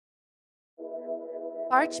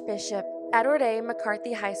Archbishop Edward A.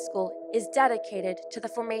 McCarthy High School is dedicated to the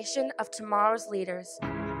formation of tomorrow's leaders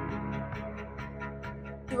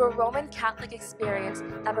through a Roman Catholic experience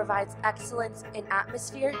that provides excellence in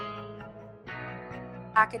atmosphere,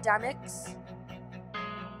 academics,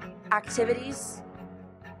 activities,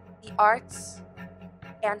 the arts,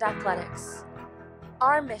 and athletics.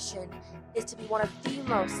 Our mission is to be one of the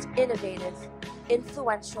most innovative,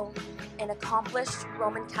 influential, and accomplished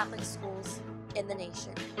Roman Catholic schools in the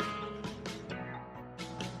nation.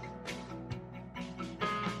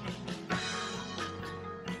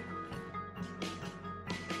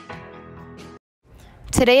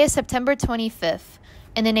 Today is September 25th.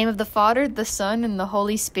 In the name of the Father, the Son, and the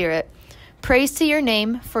Holy Spirit. Praise to your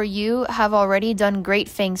name, for you have already done great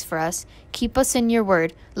things for us. Keep us in your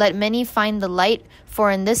word. Let many find the light, for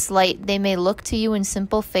in this light they may look to you in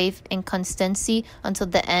simple faith and constancy until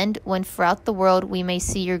the end, when throughout the world we may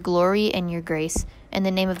see your glory and your grace. In the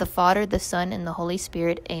name of the Father, the Son, and the Holy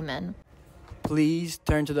Spirit. Amen. Please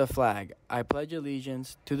turn to the flag. I pledge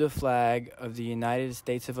allegiance to the flag of the United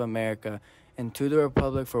States of America and to the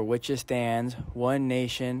republic for which it stands, one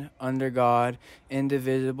nation, under God,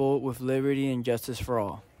 indivisible, with liberty and justice for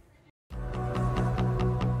all.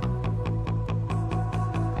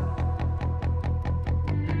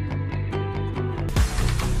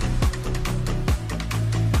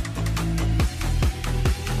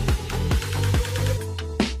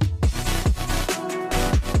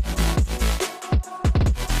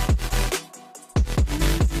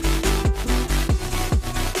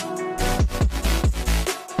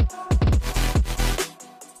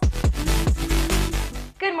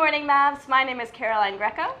 Good morning, Mavs. My name is Caroline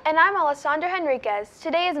Greco. And I'm Alessandra Henriquez.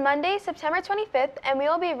 Today is Monday, September 25th, and we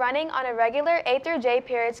will be running on a regular A through J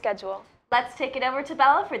period schedule. Let's take it over to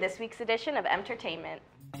Bella for this week's edition of Entertainment.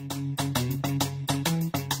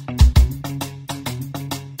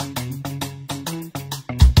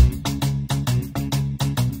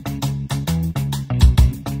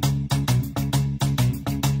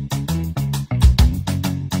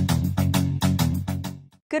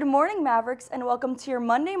 Good morning, Mavericks, and welcome to your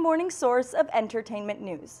Monday morning source of entertainment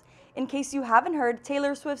news. In case you haven't heard,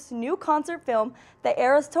 Taylor Swift's new concert film, The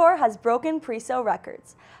Eras Tour, has broken pre-sale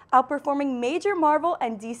records, outperforming major Marvel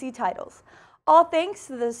and DC titles, all thanks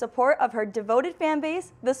to the support of her devoted fan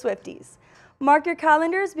base, the Swifties. Mark your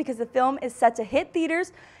calendars because the film is set to hit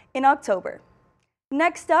theaters in October.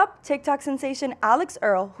 Next up, TikTok sensation Alex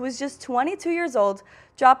Earl, who is just 22 years old,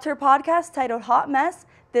 dropped her podcast titled Hot Mess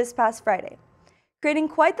this past Friday, creating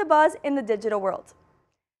quite the buzz in the digital world.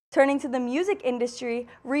 Turning to the music industry,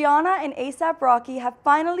 Rihanna and A$AP Rocky have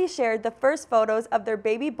finally shared the first photos of their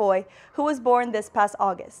baby boy, who was born this past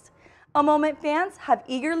August, a moment fans have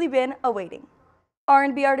eagerly been awaiting.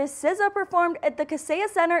 R&B artist SZA performed at the Kaseya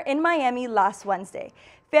Center in Miami last Wednesday.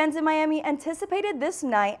 Fans in Miami anticipated this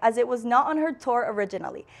night as it was not on her tour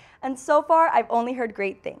originally, and so far I've only heard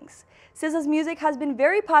great things. SZA's music has been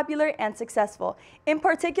very popular and successful, in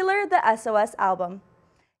particular the SOS album.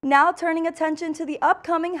 Now turning attention to the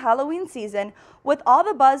upcoming Halloween season, with all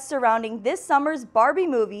the buzz surrounding this summer's Barbie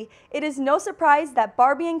movie, it is no surprise that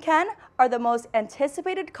Barbie and Ken are the most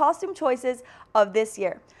anticipated costume choices of this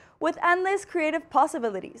year, with endless creative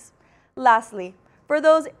possibilities. Lastly, for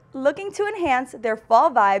those looking to enhance their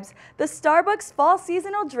fall vibes, the Starbucks fall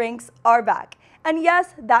seasonal drinks are back. And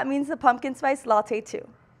yes, that means the pumpkin spice latte too.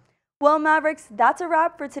 Well, Mavericks, that's a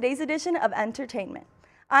wrap for today's edition of Entertainment.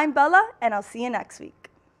 I'm Bella, and I'll see you next week.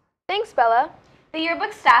 Thanks, Bella. The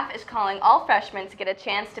yearbook staff is calling all freshmen to get a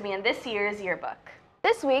chance to be in this year's yearbook.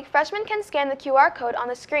 This week, freshmen can scan the QR code on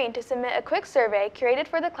the screen to submit a quick survey curated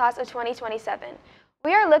for the class of 2027.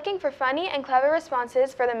 We are looking for funny and clever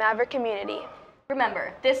responses for the Maverick community.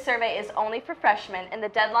 Remember, this survey is only for freshmen, and the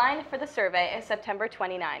deadline for the survey is September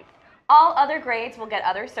 29th. All other grades will get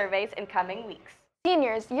other surveys in coming weeks.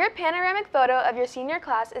 Seniors, your panoramic photo of your senior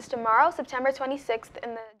class is tomorrow, September 26th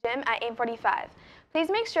in the gym at 8:45.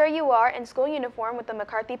 Please make sure you are in school uniform with the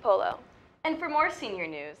McCarthy polo. And for more senior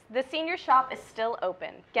news, the senior shop is still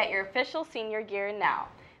open. Get your official senior gear now.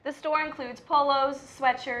 The store includes polos,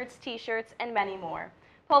 sweatshirts, t-shirts, and many more.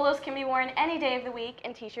 Polos can be worn any day of the week,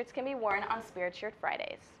 and t-shirts can be worn on Spirit Shirt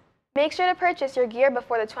Fridays. Make sure to purchase your gear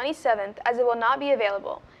before the 27th, as it will not be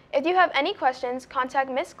available. If you have any questions, contact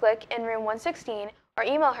Miss Click in room 116 or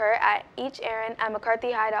email her at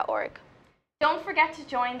eachaaron@mccarthyhigh.org. Don't forget to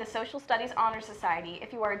join the Social Studies Honor Society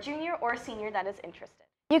if you are a junior or a senior that is interested.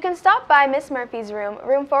 You can stop by Miss Murphy's room,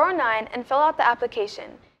 room 409, and fill out the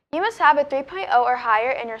application. You must have a 3.0 or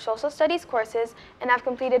higher in your social studies courses and have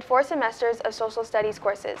completed 4 semesters of social studies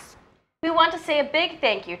courses. We want to say a big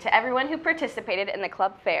thank you to everyone who participated in the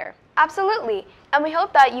club fair. Absolutely, and we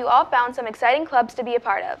hope that you all found some exciting clubs to be a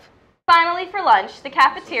part of. Finally, for lunch, the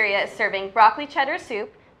cafeteria is serving broccoli cheddar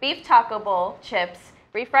soup, beef taco bowl, chips,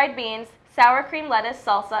 refried beans, sour cream lettuce,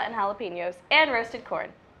 salsa, and jalapenos, and roasted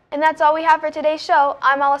corn. And that's all we have for today's show.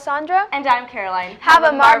 I'm Alessandra. And I'm Caroline. Have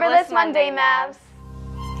a marvelous Monday, Mavs.